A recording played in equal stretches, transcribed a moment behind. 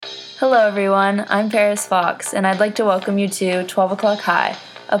Hello, everyone. I'm Paris Fox, and I'd like to welcome you to 12 O'Clock High,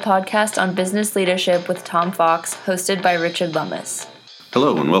 a podcast on business leadership with Tom Fox, hosted by Richard Lummis.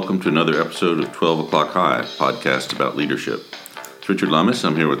 Hello, and welcome to another episode of 12 O'Clock High, a podcast about leadership. It's Richard Lummis.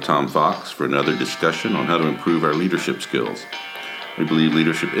 I'm here with Tom Fox for another discussion on how to improve our leadership skills. We believe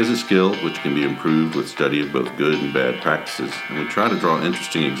leadership is a skill which can be improved with study of both good and bad practices, and we try to draw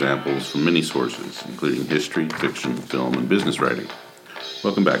interesting examples from many sources, including history, fiction, film, and business writing.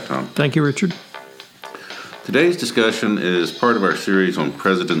 Welcome back, Tom. Thank you, Richard. Today's discussion is part of our series on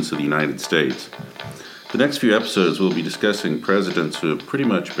presidents of the United States. The next few episodes we'll be discussing presidents who have pretty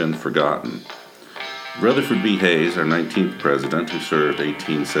much been forgotten. Rutherford B. Hayes, our 19th president, who served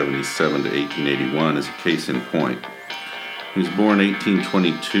 1877 to 1881, is a case in point. He was born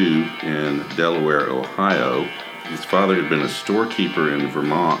 1822 in Delaware, Ohio. His father had been a storekeeper in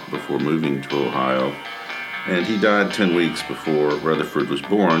Vermont before moving to Ohio, and he died 10 weeks before Rutherford was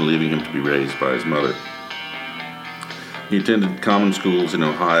born, leaving him to be raised by his mother. He attended common schools in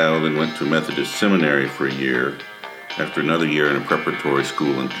Ohio, then went to a Methodist seminary for a year. After another year in a preparatory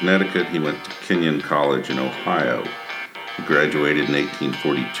school in Connecticut, he went to Kenyon College in Ohio. He graduated in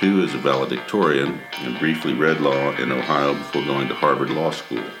 1842 as a valedictorian and briefly read law in Ohio before going to Harvard Law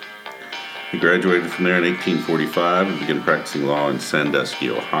School. He graduated from there in 1845 and began practicing law in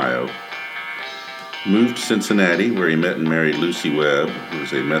Sandusky, Ohio. He moved to Cincinnati, where he met and married Lucy Webb, who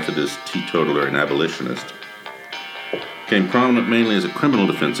was a Methodist teetotaler and abolitionist. Became prominent mainly as a criminal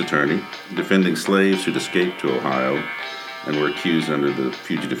defense attorney, defending slaves who'd escaped to Ohio and were accused under the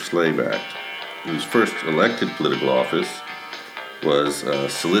Fugitive Slave Act. His first elected political office was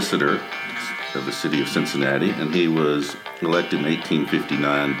solicitor of the city of Cincinnati, and he was elected in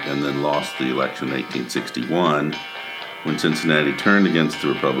 1859 and then lost the election in 1861 when Cincinnati turned against the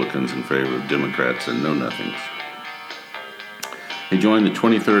Republicans in favor of Democrats and Know-Nothings. He joined the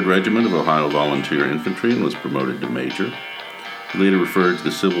 23rd Regiment of Ohio Volunteer Infantry and was promoted to major. He later referred to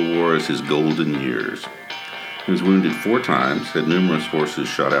the Civil War as his golden years. He was wounded 4 times, had numerous horses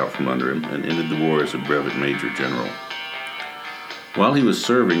shot out from under him, and ended the war as a brevet major general. While he was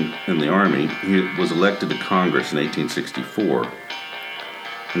serving in the Army, he was elected to Congress in 1864.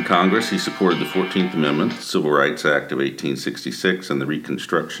 In Congress, he supported the 14th Amendment, the Civil Rights Act of 1866, and the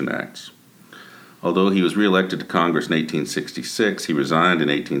Reconstruction Acts. Although he was reelected to Congress in 1866, he resigned in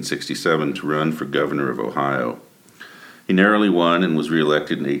 1867 to run for governor of Ohio. He narrowly won and was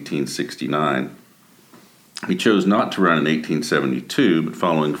reelected in 1869. He chose not to run in 1872, but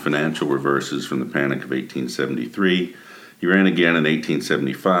following financial reverses from the Panic of 1873, he ran again in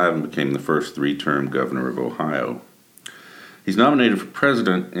 1875 and became the first 3-term governor of Ohio. He's nominated for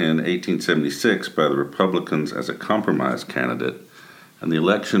president in 1876 by the Republicans as a compromise candidate, and the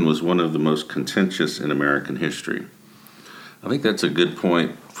election was one of the most contentious in American history. I think that's a good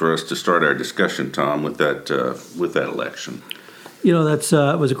point for us to start our discussion, Tom, with that election. You know,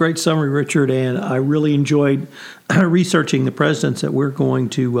 it was a great summary, Richard, and I really enjoyed researching the presidents that we're going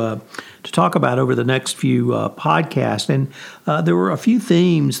to talk about over the next few podcasts. And there were a few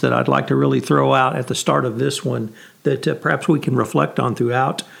themes that I'd like to really throw out at the start of this one that perhaps we can reflect on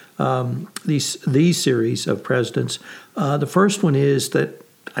throughout these series of presidents. The first one is that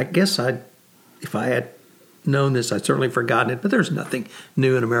I guess if I had known this, I'd certainly forgotten it, but there's nothing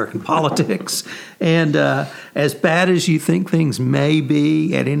new in American politics. And as bad as you think things may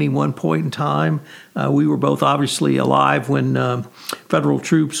be at any one point in time, we were both obviously alive when federal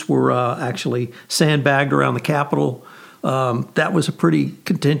troops were actually sandbagged around the Capitol. That was a pretty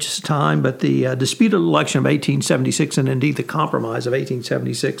contentious time, but the disputed election of 1876 and indeed the compromise of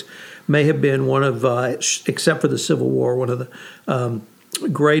 1876 may have been one of, except for the Civil War, one of the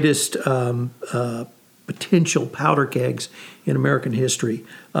greatest potential powder kegs in American history,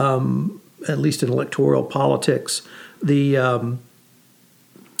 at least in electoral politics. The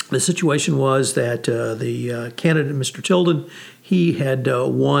situation was that the candidate, Mr. Tilden, he had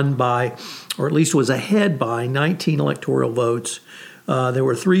won by, or at least was ahead by, 19 electoral votes. There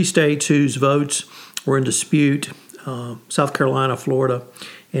were 3 states whose votes were in dispute, South Carolina, Florida,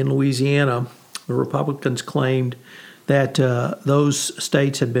 and Louisiana. The Republicans claimed that those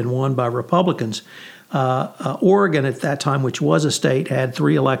states had been won by Republicans. Oregon at that time, which was a state, had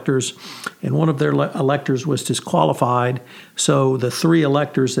 3 electors, and one of their electors was disqualified. So the 3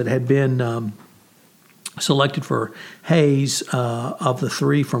 electors that had been selected for Hayes, of the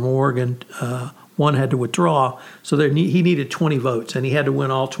 3 from Oregon, one had to withdraw. So he needed 20 votes, and he had to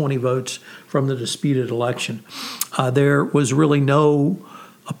win all 20 votes from the disputed election. There was really no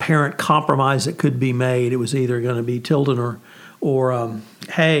apparent compromise that could be made. It was either going to be Tilden or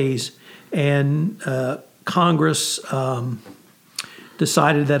Hayes. And Congress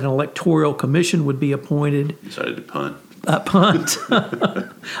decided that an electoral commission would be appointed. Decided to punt. Punt.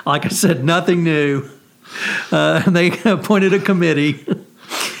 Like I said, nothing new. They appointed a committee,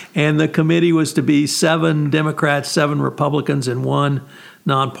 and the committee was to be 7 Democrats, 7 Republicans, and 1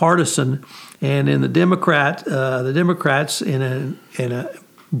 nonpartisan. And in the Democrats, in a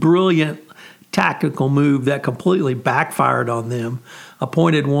brilliant tactical move that completely backfired on them,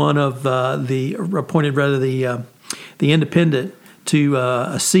 appointed the independent to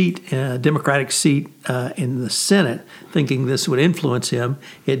a seat, a Democratic seat in the Senate, thinking this would influence him.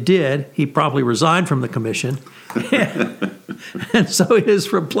 It did. He probably resigned from the commission. And so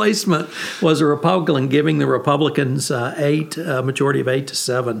his replacement was a Republican, giving the Republicans a majority of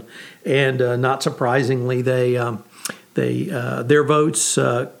 8-7. And not surprisingly, their votes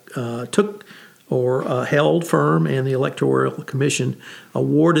took or held firm, and the Electoral Commission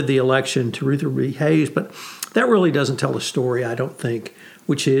awarded the election to Ruther B. Hayes. But that really doesn't tell the story, I don't think,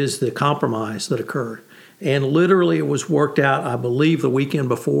 which is the compromise that occurred. And literally it was worked out, I believe, the weekend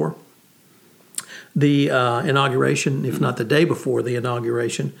before the inauguration, if not the day before the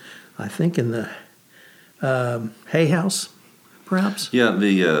inauguration, I think in the Hay House, perhaps? Yeah,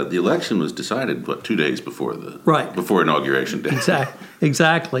 the election was decided, 2 days before before Inauguration Day.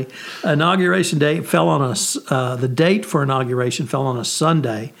 Exactly. Inauguration Day fell on the date for inauguration fell on a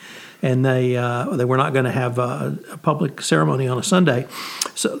Sunday, and they were not going to have a public ceremony on a Sunday,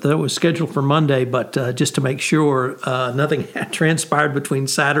 so that was scheduled for Monday. But just to make sure nothing had transpired between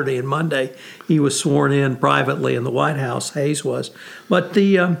Saturday and Monday, he was sworn in privately in the White House. Hayes was, but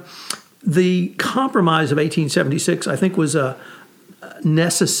the compromise of 1876, I think, was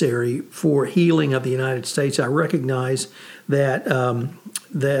necessary for healing of the United States. I recognize that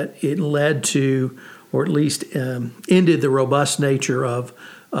that it led to, or at least ended, the robust nature of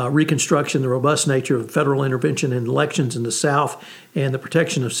Reconstruction, the robust nature of federal intervention in elections in the South, and the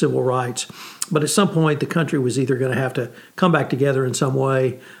protection of civil rights. But at some point, the country was either going to have to come back together in some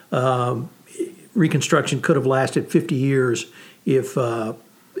way. Reconstruction could have lasted 50 years if the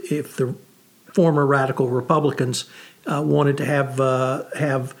former radical Republicans wanted to have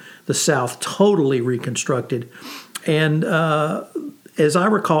the South totally reconstructed. And as I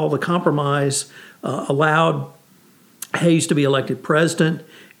recall, the compromise allowed Hayes to be elected president.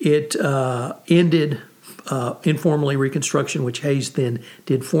 It ended informally Reconstruction, which Hayes then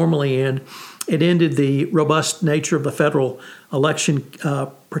did formally end. It ended the robust nature of the federal election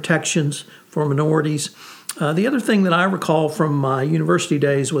protections for minorities. The other thing that I recall from my university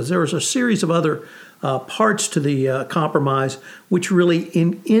days was there was a series of other parts to the compromise which really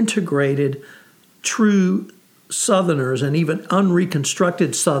integrated true Southerners and even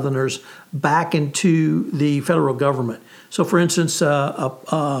unreconstructed Southerners back into the federal government. So, for instance,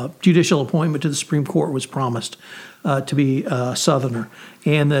 a judicial appointment to the Supreme Court was promised to be a Southerner,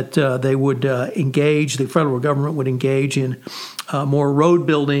 and that they would engage, the federal government would engage in more road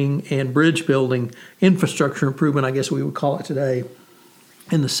building and bridge building, infrastructure improvement, I guess we would call it today,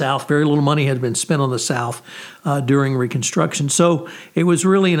 in the South. Very little money had been spent on the South during Reconstruction. So it was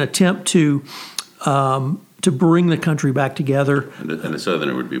really an attempt to bring the country back together. And a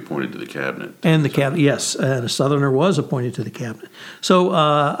Southerner would be appointed to the cabinet. And the cabinet, yes, and a Southerner was appointed to the cabinet. So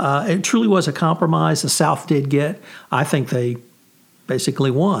it truly was a compromise. The South did get, I think they basically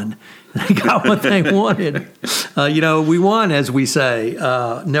won. They got what they wanted. We won, as we say.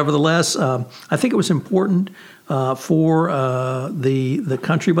 Nevertheless, I think it was important for the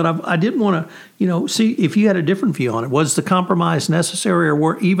country, but I did want to, see if you had a different view on it. Was the compromise necessary, or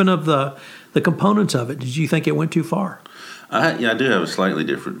were even of the components of it, did you think it went too far? I do have a slightly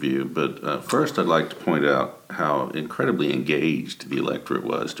different view, but first I'd like to point out how incredibly engaged the electorate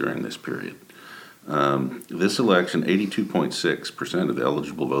was during this period. This election, 82.6% of the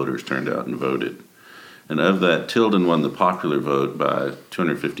eligible voters turned out and voted. And of that, Tilden won the popular vote by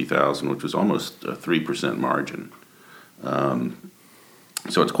 250,000, which was almost a 3% margin.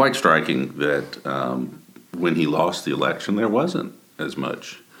 So it's quite striking that when he lost the election, there wasn't as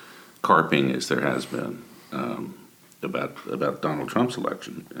much carping as there has been about Donald Trump's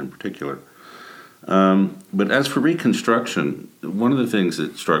election in particular. But as for Reconstruction, one of the things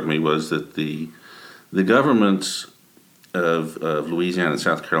that struck me was that the governments of Louisiana and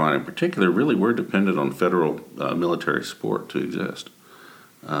South Carolina in particular really were dependent on federal military support to exist.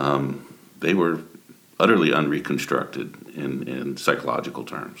 They were utterly unreconstructed in psychological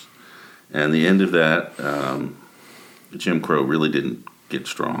terms. And the end of that, Jim Crow really didn't get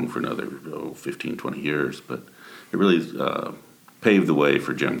strong for another 15, 20 years, but it really paved the way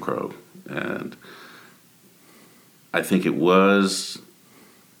for Jim Crow. And I think it was,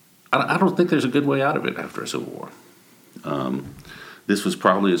 I don't think there's a good way out of it after a civil war. This was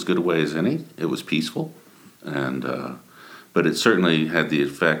probably as good a way as any. It was peaceful, but it certainly had the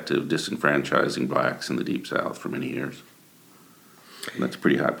effect of disenfranchising blacks in the Deep South for many years. And that's a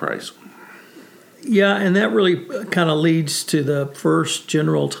pretty high price. Yeah, and that really kind of leads to the first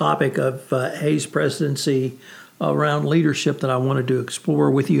general topic of Hayes' presidency around leadership that I wanted to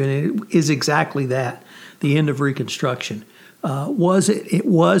explore with you, and it is exactly that, the end of Reconstruction. Was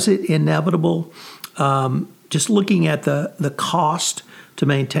it inevitable? Just looking at the cost to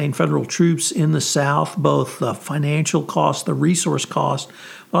maintain federal troops in the South, both the financial cost, the resource cost,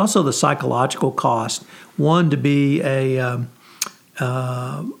 but also the psychological cost. One, to be a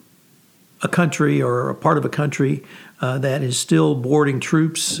country or a part of a country that is still boarding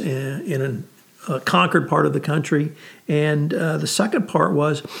troops in a conquered part of the country. And the second part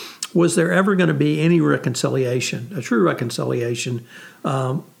was there ever going to be any reconciliation, a true reconciliation,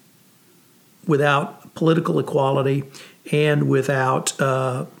 without political equality and without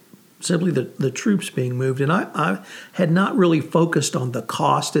simply the troops being moved? And I had not really focused on the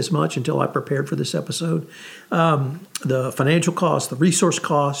cost as much until I prepared for this episode. The financial cost, the resource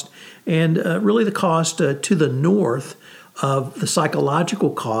cost, and really the cost to the North of the psychological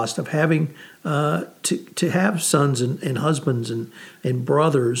cost of having to have sons and husbands and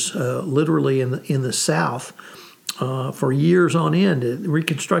brothers literally in the South for years on end.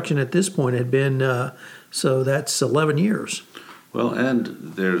 Reconstruction at this point had been, so that's 11 years. Well, and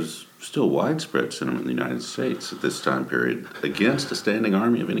there's still widespread sentiment in the United States at this time period against a standing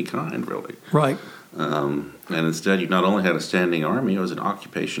army of any kind, really. Right. And instead, you not only had a standing army, it was an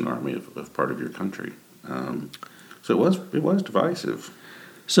occupation army of part of your country. So it was divisive.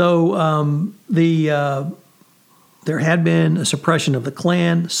 So there had been a suppression of the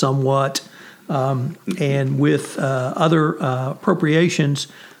Klan somewhat, and with other appropriations,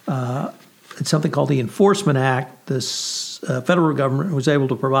 it's something called the Enforcement Act. This federal government was able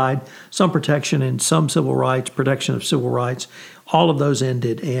to provide some protection and some civil rights, protection of civil rights. All of those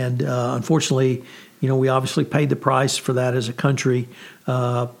ended, and unfortunately, we obviously paid the price for that as a country.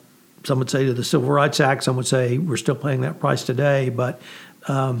 Some would say to the Civil Rights Act, some would say we're still paying that price today. But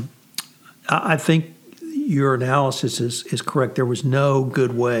I think your analysis is correct. There was no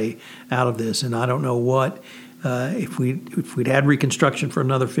good way out of this, and I don't know what if we'd had Reconstruction for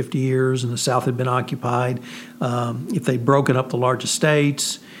another 50 years and the South had been occupied, if they'd broken up the largest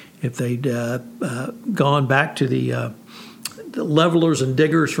states, if they'd gone back to the levelers and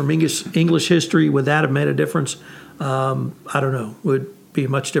diggers from English history, would that have made a difference? I don't know. Would be a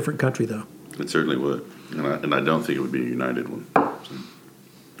much different country, though. It certainly would, and I don't think it would be a united one.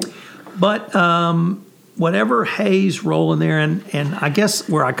 So. But whatever Hayes' role in there, and I guess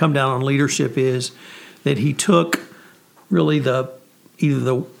where I come down on leadership is that he took really either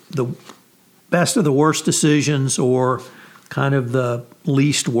the best of the worst decisions or kind of the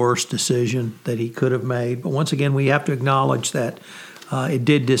least worst decision that he could have made. But once again, we have to acknowledge that it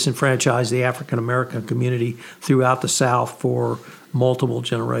did disenfranchise the African American community throughout the South for multiple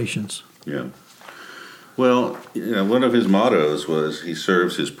generations. Yeah. Well, one of his mottos was, he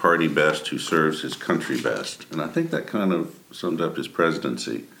serves his party best who serves his country best. And I think that kind of summed up his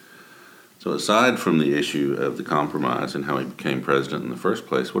presidency. So aside from the issue of the compromise and how he became president in the first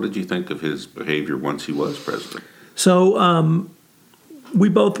place, what did you think of his behavior once he was president? So we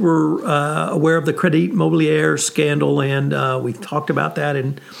both were aware of the Crédit Mobilier scandal, and we talked about that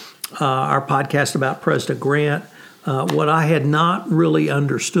in our podcast about President Grant. What I had not really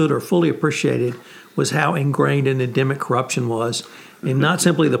understood or fully appreciated was how ingrained and endemic corruption was, in not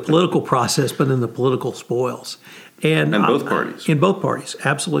simply the political process, but in the political spoils. And both parties. In both parties,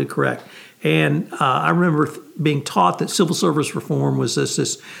 absolutely correct. And I remember being taught that civil service reform was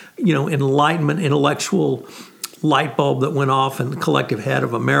this Enlightenment intellectual light bulb that went off in the collective head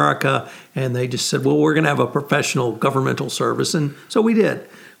of America, and they just said, well, we're going to have a professional governmental service. And so we did.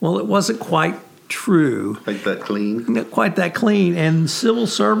 Well, it wasn't quite true. Quite that clean. Not quite that clean. And civil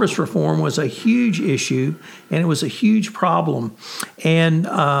service reform was a huge issue, and it was a huge problem. And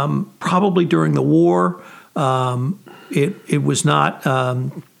probably during the war, it was not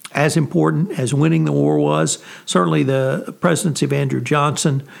as important as winning the war was. Certainly the presidency of Andrew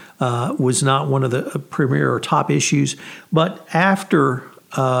Johnson was not one of the premier or top issues. But after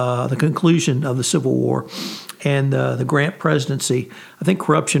the conclusion of the Civil War and the Grant presidency, I think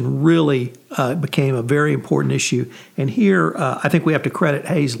corruption really became a very important issue. And here, I think we have to credit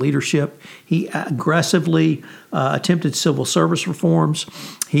Hayes' leadership. He aggressively attempted civil service reforms.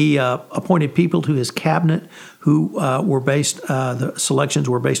 He appointed people to his cabinet who were the selections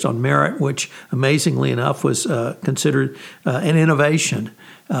were based on merit, which amazingly enough was considered an innovation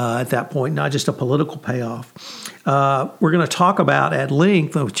at that point, not just a political payoff. We're going to talk about at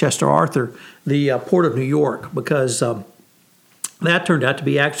length with Chester Arthur the Port of New York, because that turned out to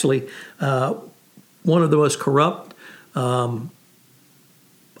be actually one of the most corrupt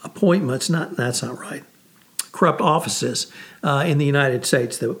appointments. That's not right. Corrupt offices in the United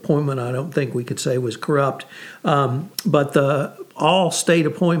States. The appointment, I don't think we could say was corrupt, but all state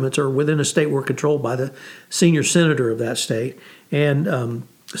appointments are within a state were controlled by the senior senator of that state. And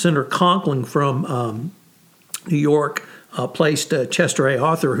Senator Conkling from New York placed Chester A.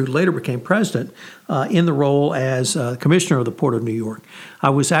 Arthur, who later became president, in the role as commissioner of the Port of New York. I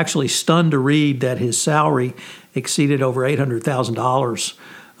was actually stunned to read that his salary exceeded over $800,000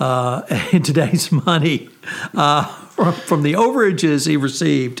 in today's money from the overages he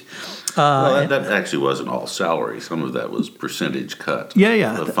received. Well, that actually wasn't all salary. Some of that was percentage cut.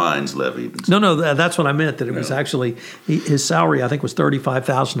 Yeah. The fines levied. No, that's what I meant. That it was actually his salary. I think was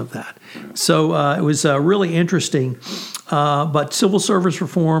 $35,000 of that. So it was really interesting. But civil service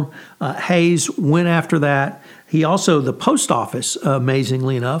reform, Hayes went after that. He also the post office,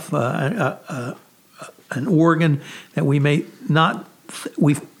 amazingly enough, an organ that we may not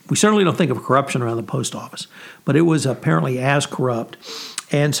we certainly don't think of corruption around the post office, but it was apparently as corrupt.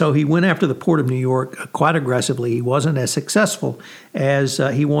 And so he went after the Port of New York quite aggressively. He wasn't as successful as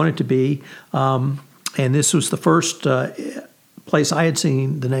he wanted to be. And this was the first place I had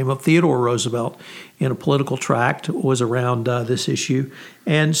seen the name of Theodore Roosevelt in a political tract was around this issue.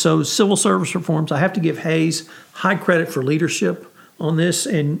 And so civil service reforms, I have to give Hayes high credit for leadership on this.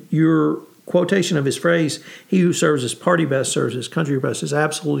 And your quotation of his phrase, "He who serves his party best serves his country best," is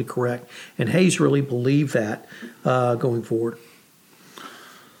absolutely correct. And Hayes really believed that going forward.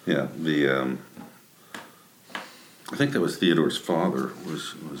 Yeah, I think that was Theodore's father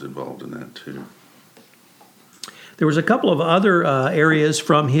was involved in that too. There was a couple of other areas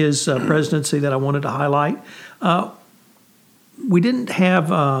from his presidency that I wanted to highlight. We didn't have,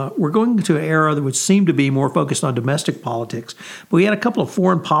 we're going into an era that would seem to be more focused on domestic politics, but we had a couple of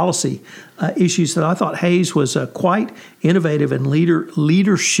foreign policy issues that I thought Hayes was quite innovative and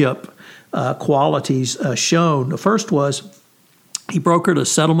leadership qualities shown. The first was he brokered a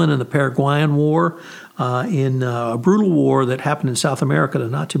settlement in the Paraguayan War, in a brutal war that happened in South America that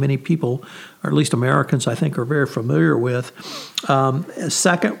not too many people, or at least Americans, I think, are very familiar with.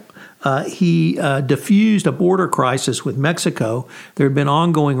 Second, he diffused a border crisis with Mexico. There had been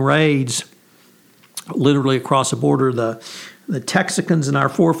ongoing raids literally across the border. The Texicans and our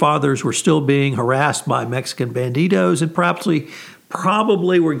forefathers were still being harassed by Mexican banditos, and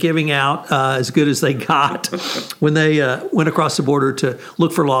probably were giving out as good as they got when they went across the border to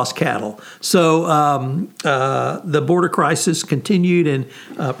look for lost cattle. So the border crisis continued, and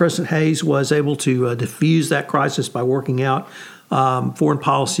President Hayes was able to diffuse that crisis by working out foreign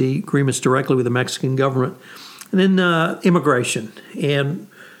policy agreements directly with the Mexican government. And then immigration. And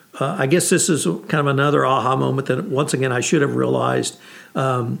I guess this is kind of another aha moment that, once again, I should have realized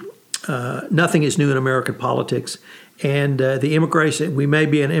nothing is new in American politics. And the immigration, we may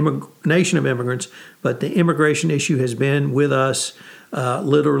be a nation of immigrants, but the immigration issue has been with us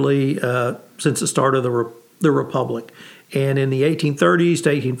literally since the start of the Republic. And in the 1830s to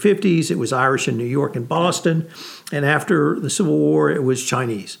 1850s, it was Irish in New York and Boston. And after the Civil War, it was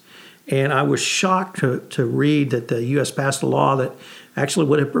Chinese. And I was shocked to read that the U.S. passed a law that actually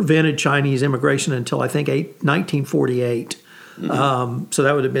would have prevented Chinese immigration until, I think, 1948. Mm-hmm. So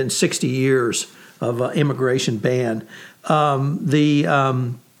that would have been 60 years of immigration ban.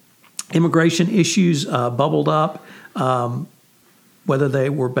 The immigration issues bubbled up, whether they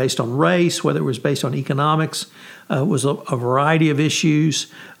were based on race, whether it was based on economics. It was a variety of issues.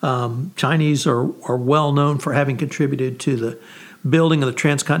 Chinese are well known for having contributed to the building of the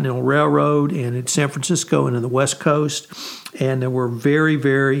Transcontinental Railroad in San Francisco and in the West Coast. And there were very,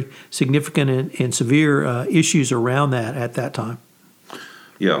 very significant and severe issues around that at that time.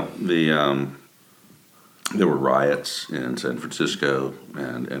 Yeah, there were riots in San Francisco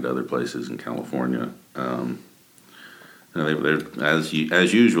and other places in California. As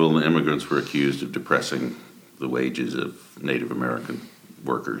usual, the immigrants were accused of depressing the wages of Native American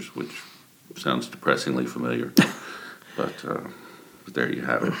workers, which sounds depressingly familiar. But there you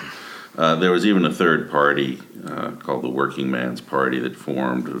have it. There was even a third party called the Working Man's Party that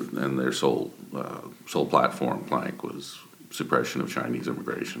formed, and their sole platform plank was suppression of Chinese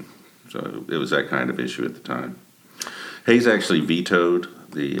immigration. So it was that kind of issue at the time. Hayes actually vetoed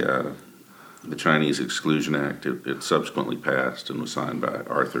the Chinese Exclusion Act. It subsequently passed and was signed by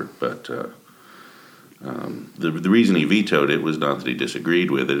Arthur, but the reason he vetoed it was not that he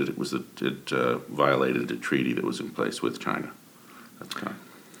disagreed with it. It was that it violated a treaty that was in place with China at the time.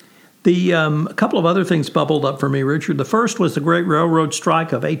 A couple of other things bubbled up for me, Richard. The first was the Great Railroad Strike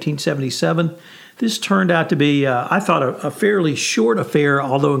of 1877. This turned out to be, I thought, a fairly short affair,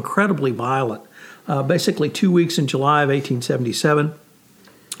 although incredibly violent. Basically 2 weeks in July of 1877.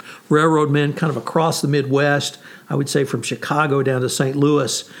 Railroad men kind of across the Midwest, I would say from Chicago down to St.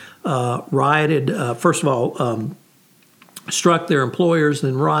 Louis, rioted. First of all, struck their employers,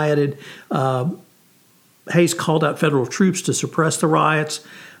 then rioted. Hayes called out federal troops to suppress the riots.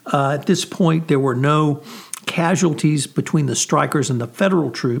 At this point, there were no casualties between the strikers and the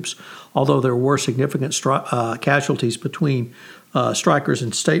federal troops, although there were significant casualties between strikers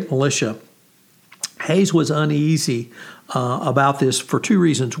and state militia. Hayes was uneasy about this for two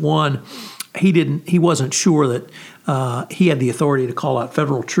reasons. One, he wasn't sure that he had the authority to call out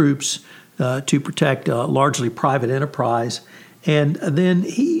federal troops to protect largely private enterprise, and then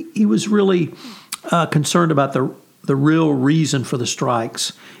he was really concerned about the real reason for the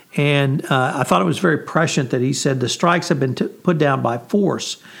strikes. And I thought it was very prescient that he said the strikes have been put down by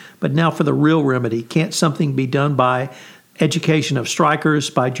force, but now for the real remedy. Can't something be done by education of strikers,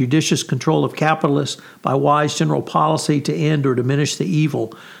 by judicious control of capitalists, by wise general policy to end or diminish the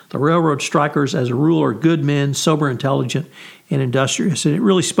evil? The railroad strikers, as a rule, are good men, sober, intelligent, and industrious. And it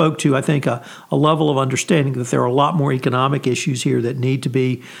really spoke to, I think, a level of understanding that there are a lot more economic issues here that need to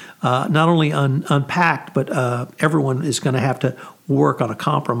be not only unpacked, but everyone is going to have to work on a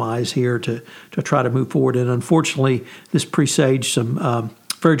compromise here to try to move forward. And unfortunately, this presaged some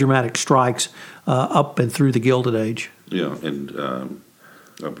very dramatic strikes up and through the Gilded Age. Yeah, and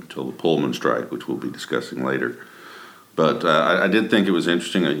up until the Pullman strike, which we'll be discussing later. But I did think it was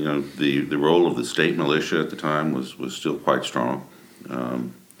interesting. The role of the state militia at the time was still quite strong.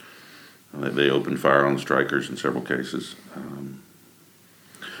 They opened fire on the strikers in several cases.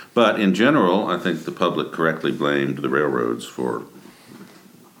 But in general, I think the public correctly blamed the railroads for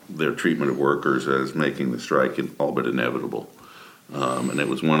their treatment of workers as making the strike all but inevitable. And it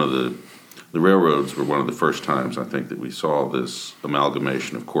was one of the railroads were one of the first times, I think, that we saw this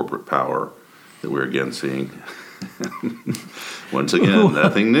amalgamation of corporate power that we're again seeing. Once again,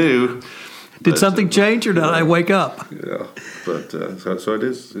 nothing new. Did something change, or did I wake up? Yeah, but so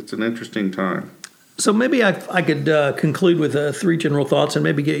it's an interesting time. So maybe I could conclude with three general thoughts and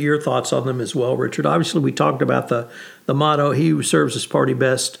maybe get your thoughts on them as well, Richard. Obviously, we talked about the motto, he who serves his party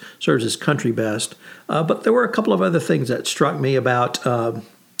best serves his country best. But there were a couple of other things that struck me about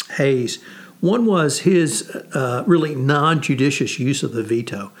Hayes. One was his really non-judicious use of the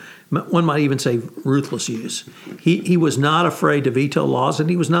veto. One might even say ruthless use. He was not afraid to veto laws, and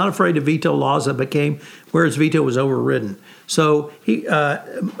he was not afraid to veto laws that became where his veto was overridden. So he,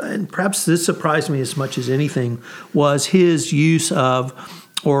 and perhaps this surprised me as much as anything, was his use of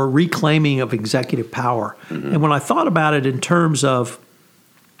or reclaiming of executive power. Mm-hmm. And when I thought about it in terms of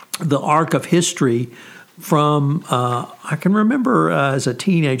the arc of history, from I can remember as a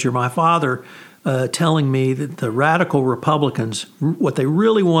teenager, my father telling me that the radical Republicans, what they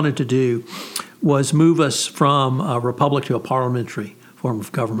really wanted to do was move us from a republic to a parliamentary form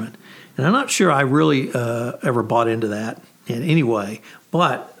of government. And I'm not sure I really ever bought into that in any way.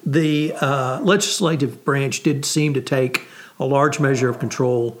 But the legislative branch did seem to take a large measure of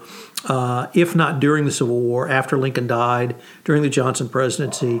control, if not during the Civil War, after Lincoln died, during the Johnson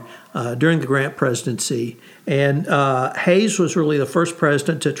presidency, during the Grant presidency. And Hayes was really the first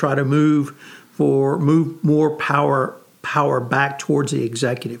president to try to move more power back towards the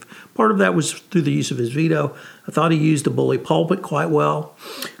executive. Part of that was through the use of his veto. I thought he used the bully pulpit quite well.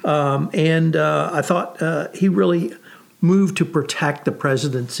 And I thought he really moved to protect the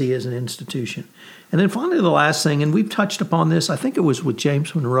presidency as an institution. And then finally, the last thing, and we've touched upon this, I think it was with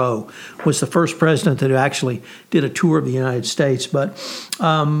James Monroe, was the first president that actually did a tour of the United States. But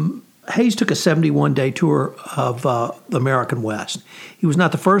Hayes took a 71-day tour of the American West. He was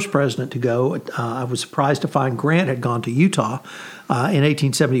not the first president to go. I was surprised to find Grant had gone to Utah in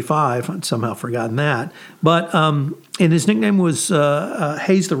 1875. I'd somehow forgotten that. But and his nickname was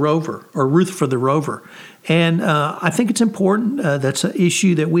Hayes the Rover, or Rutherford the Rover. And I think it's important. That's an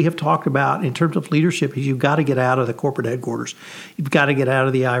issue that we have talked about in terms of leadership. Is you've got to get out of the corporate headquarters. You've got to get out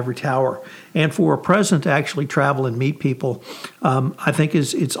of the ivory tower. And for a president to actually travel and meet people, I think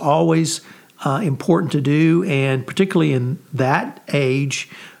it's always important to do. And particularly in that age,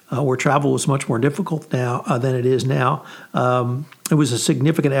 where travel was much more difficult now than it is now. It was a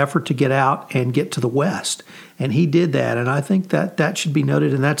significant effort to get out and get to the West, and he did that. And I think that should be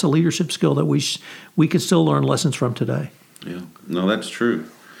noted, and that's a leadership skill that we can still learn lessons from today. Yeah, no, that's true.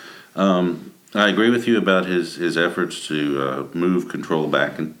 I agree with you about his efforts to move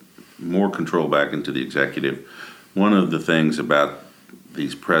more control back into the executive. One of the things about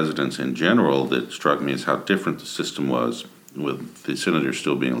these presidents in general that struck me is how different the system was with the senators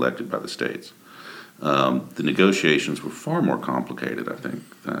still being elected by the states. The negotiations were far more complicated, I think,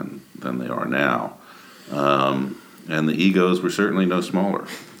 than they are now. And the egos were certainly no smaller.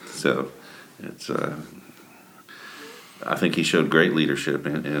 So it's I think he showed great leadership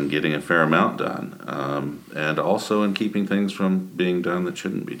in getting a fair amount done, and also in keeping things from being done that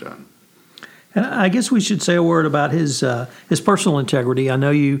shouldn't be done. And I guess we should say a word about his personal integrity. I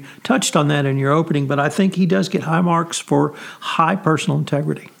know you touched on that in your opening, but I think he does get high marks for high personal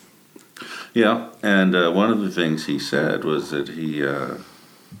integrity. Yeah, and one of the things he said was that he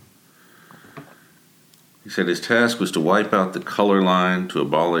said his task was to wipe out the color line, to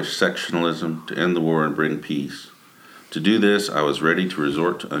abolish sectionalism, to end the war and bring peace. To do this, I was ready to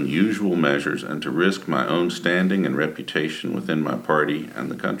resort to unusual measures and to risk my own standing and reputation within my party and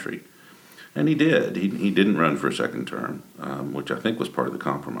the country. And he did. He didn't run for a second term, which I think was part of the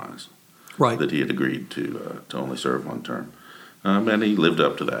compromise. Right. That he had agreed to only serve one term. And he lived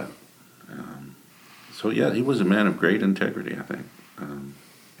up to that. So yeah, he was a man of great integrity, I think,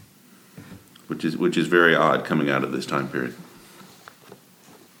 which is very odd coming out of this time period.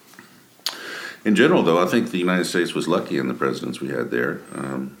 In general, though, I think the United States was lucky in the presidents we had there,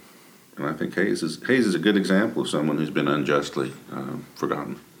 and I think Hayes is a good example of someone who's been unjustly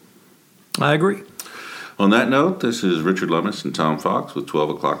forgotten. I agree. On that note, this is Richard Lummis and Tom Fox with 12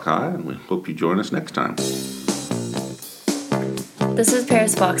 O'Clock High, and we hope you join us next time. This is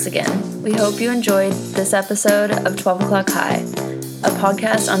Paris Fox again. We hope you enjoyed this episode of 12 O'Clock High, a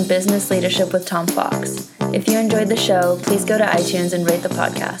podcast on business leadership with Tom Fox. If you enjoyed the show, please go to iTunes and rate the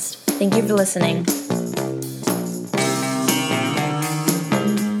podcast. Thank you for listening.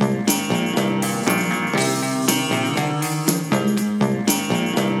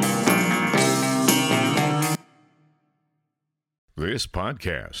 This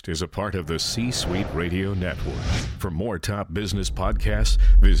podcast is a part of the C-Suite Radio Network. For more top business podcasts,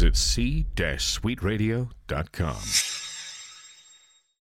 visit c-suiteradio.com.